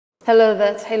Hello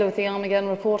there, it's Halo with the Armageddon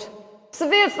report.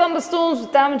 Severe thunderstorms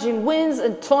with damaging winds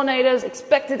and tornadoes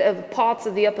expected over parts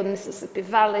of the upper Mississippi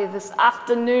Valley this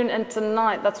afternoon and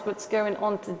tonight. That's what's going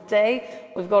on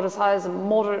today. We've got as high as a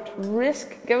moderate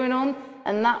risk going on,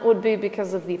 and that would be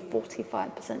because of the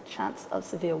 45% chance of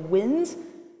severe winds.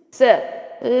 So,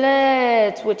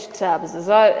 which tab is this?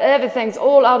 Everything's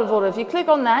all out of order. If you click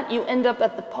on that, you end up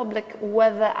at the public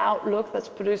weather outlook that's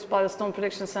produced by the Storm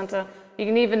Prediction Center. You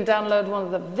can even download one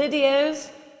of the videos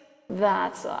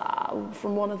that's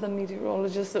from one of the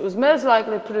meteorologists that was most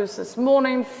likely produced this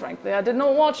morning. Frankly, I did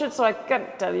not watch it, so I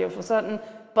can't tell you for certain.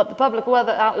 But the public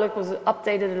weather outlook was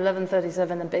updated at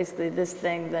 11:37, and basically this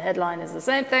thing, the headline is the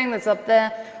same thing that's up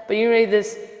there, but you read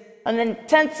this, an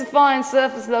intensifying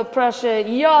surface low pressure,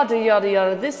 yada, yada,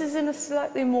 yada. This is in a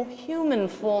slightly more human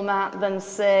format than,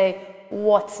 say,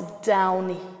 what's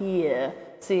down here.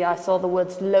 See, I saw the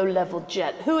words low-level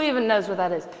jet. Who even knows what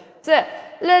that is? So,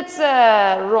 let's,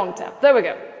 wrong tab. There we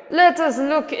go. Let us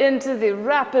look into the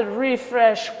rapid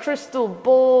refresh crystal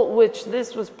ball, which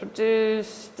this was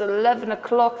produced 11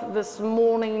 o'clock this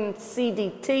morning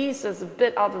CDT, so it's a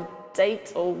bit out of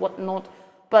date or whatnot.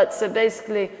 But so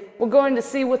basically, we're going to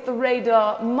see what the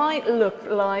radar might look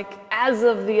like as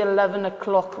of the 11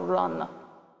 o'clock run.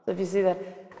 So if you see that.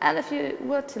 And if you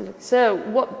were to look, so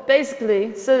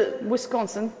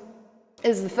Wisconsin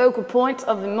is the focal point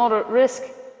of the moderate risk.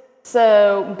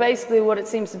 So basically what it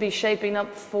seems to be shaping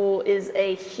up for is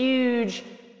a huge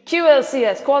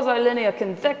QLCS, quasi-linear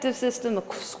convective system, a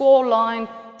squall line,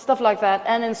 stuff like that.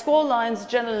 And in squall lines,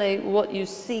 generally what you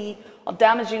see are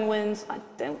damaging winds. I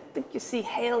don't think you see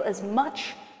hail as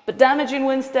much, but damaging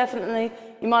winds definitely.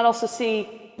 You might also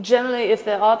see, generally, if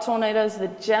there are tornadoes,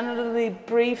 they're generally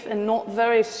brief and not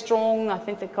very strong. I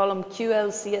think they call them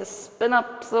QLCS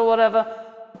spin-ups or whatever.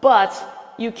 But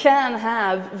you can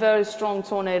have very strong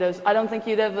tornadoes. I don't think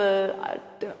you'd ever,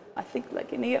 I think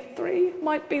like an EF3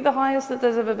 might be the highest that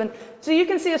there's ever been. So you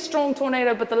can see a strong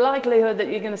tornado, but the likelihood that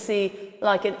you're going to see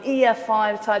like an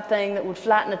EF5 type thing that would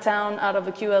flatten a town out of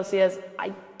a QLCS,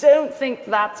 I don't think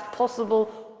that's possible.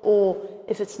 Or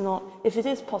if it's not, if it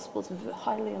is possible, it's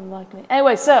highly unlikely.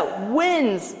 Anyway, so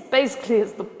winds basically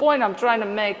is the point I'm trying to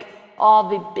make, are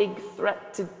the big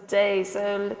threat today.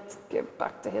 So let's get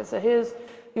back to here. So here's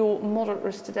your moderate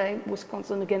risk today,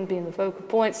 Wisconsin again being the focal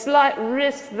point. Slight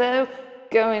risk though,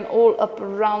 going all up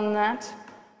around that.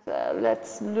 So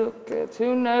let's look at,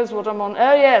 who knows what I'm on.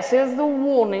 Oh yes, here's the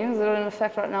warnings that are in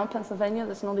effect right now. Pennsylvania,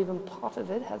 that's not even part of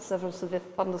it, has several severe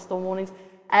thunderstorm warnings.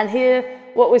 And here,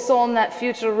 what we saw on that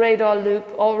future radar loop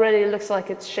already looks like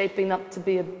it's shaping up to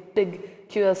be a big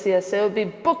QLCS. So it'll be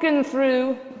booking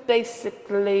through,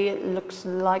 basically, it looks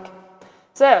like.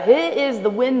 So here is the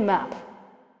wind map,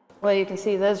 where you can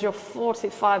see there's your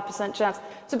 45% chance.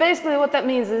 So basically what that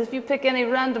means is if you pick any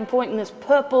random point in this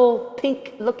purple,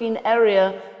 pink looking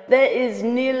area, there is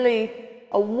nearly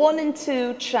a 1 in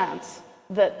 2 chance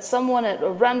that someone at a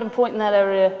random point in that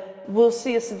area will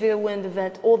see a severe wind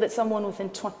event, or that someone within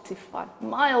 25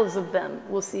 miles of them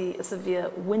will see a severe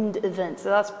wind event. So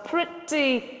that's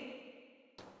pretty,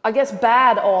 I guess,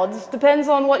 bad odds. Depends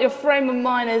on what your frame of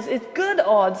mind is. It's good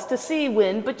odds to see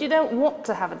wind, but you don't want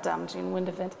to have a damaging wind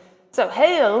event. So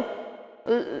hail,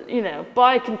 you know,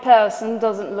 by comparison,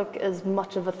 doesn't look as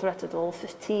much of a threat at all.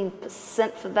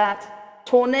 15% for that.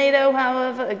 Tornado,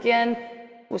 however, again,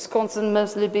 Wisconsin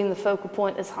mostly being the focal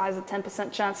point, as high as a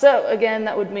 10% chance. So again,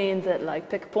 that would mean that, like,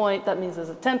 pick a point, that means there's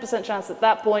a 10% chance at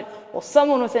that point, or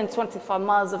someone within 25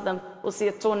 miles of them will see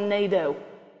a tornado.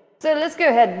 So let's go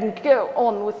ahead and go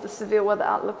on with the severe weather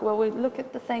outlook, where we look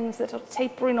at the things that are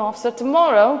tapering off. So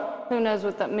tomorrow, who knows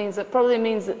what that means? That probably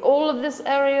means that all of this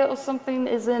area or something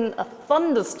is in a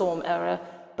thunderstorm area,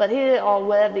 but here are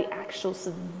where the actual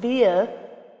severe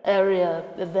area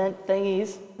event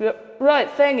thingies. Yep, right,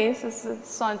 thingies is a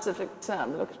scientific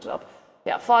term, look it up.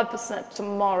 Yeah, 5%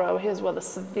 tomorrow. Here's where the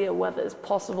severe weather is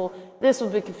possible. This will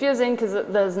be confusing because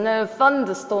there's no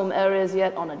thunderstorm areas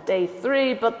yet on a day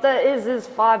 3, but there is this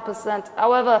 5%.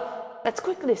 However, let's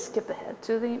quickly skip ahead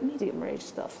to the medium range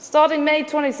stuff. Starting May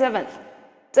 27th,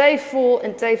 day 4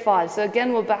 and day 5. So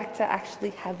again, we're back to actually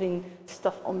having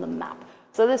stuff on the map.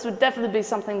 So this would definitely be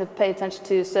something to pay attention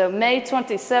to. So May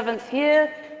 27th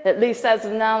here, at least as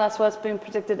of now, that's what's been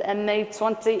predicted, and May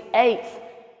 28th.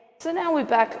 So now we're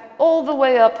back all the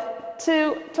way up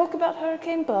to talk about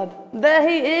Hurricane Bud. There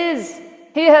he is.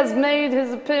 He has made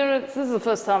his appearance. This is the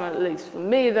first time, at least for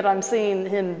me, that I'm seeing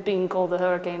him being called a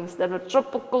hurricane instead of a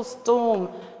tropical storm.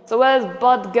 So where's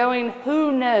Bud going?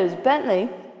 Who knows? Bentley?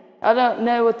 I don't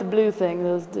know what the blue thing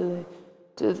is, do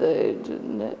they?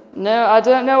 No, I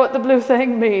don't know what the blue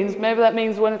thing means. Maybe that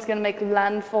means when it's going to make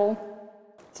landfall.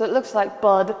 So it looks like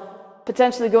Bud,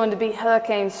 potentially going to be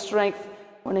hurricane strength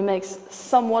when he makes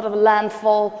somewhat of a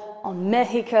landfall on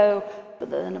Mexico, but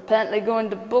then apparently going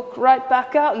to book right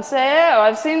back out and say, oh,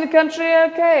 I've seen the country,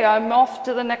 okay, I'm off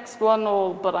to the next one,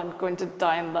 but I'm going to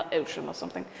die in the ocean or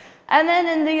something. And then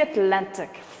in the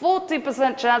Atlantic,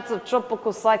 40% chance of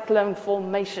tropical cyclone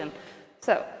formation.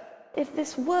 So if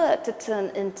this were to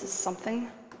turn into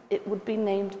something, it would be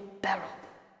named Beryl.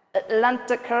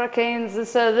 Atlantic hurricanes,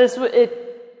 so if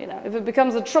it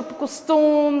becomes a tropical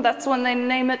storm, that's when they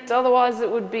name it. Otherwise, it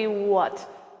would be what?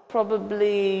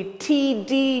 Probably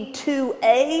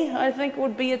TD2A, I think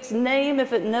would be its name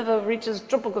if it never reaches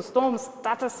tropical storm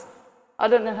status. I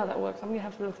don't know how that works. I'm going to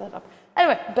have to look that up.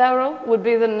 Anyway, Beryl would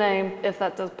be the name if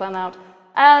that does pan out.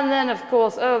 And then, of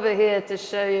course, over here to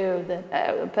show you that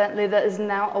apparently there is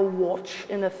now a watch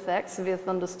in effect, severe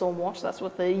thunderstorm watch. That's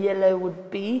what the yellow would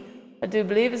be, I do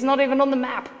believe. It's not even on the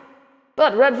map.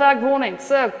 But red flag warning.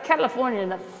 So California,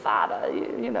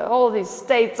 Nevada, all these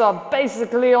states are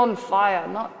basically on fire.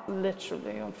 Not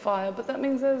literally on fire, but that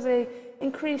means there's a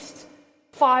increased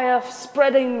fire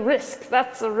spreading risk.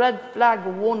 That's a red flag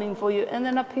warning for you. And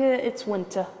then up here, it's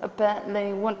winter.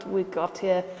 Apparently, what we got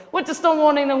here? Winter storm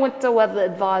warning and winter weather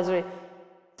advisory.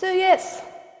 So yes,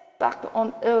 back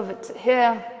on over to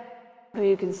here, where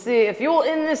you can see if you're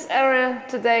in this area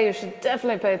today, you should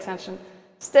definitely pay attention.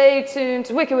 Stay tuned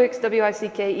to WikiWix,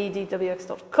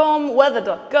 wickedwx.com,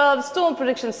 weather.gov, Storm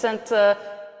Prediction Center.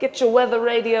 Get your weather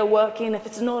radio working. If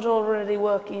it's not already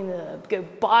working, go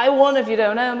buy one if you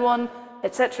don't own one,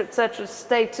 etc., etc.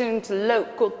 Stay tuned to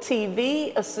local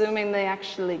TV, assuming they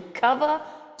actually cover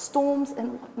storms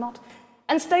and whatnot.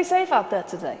 And stay safe out there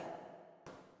today.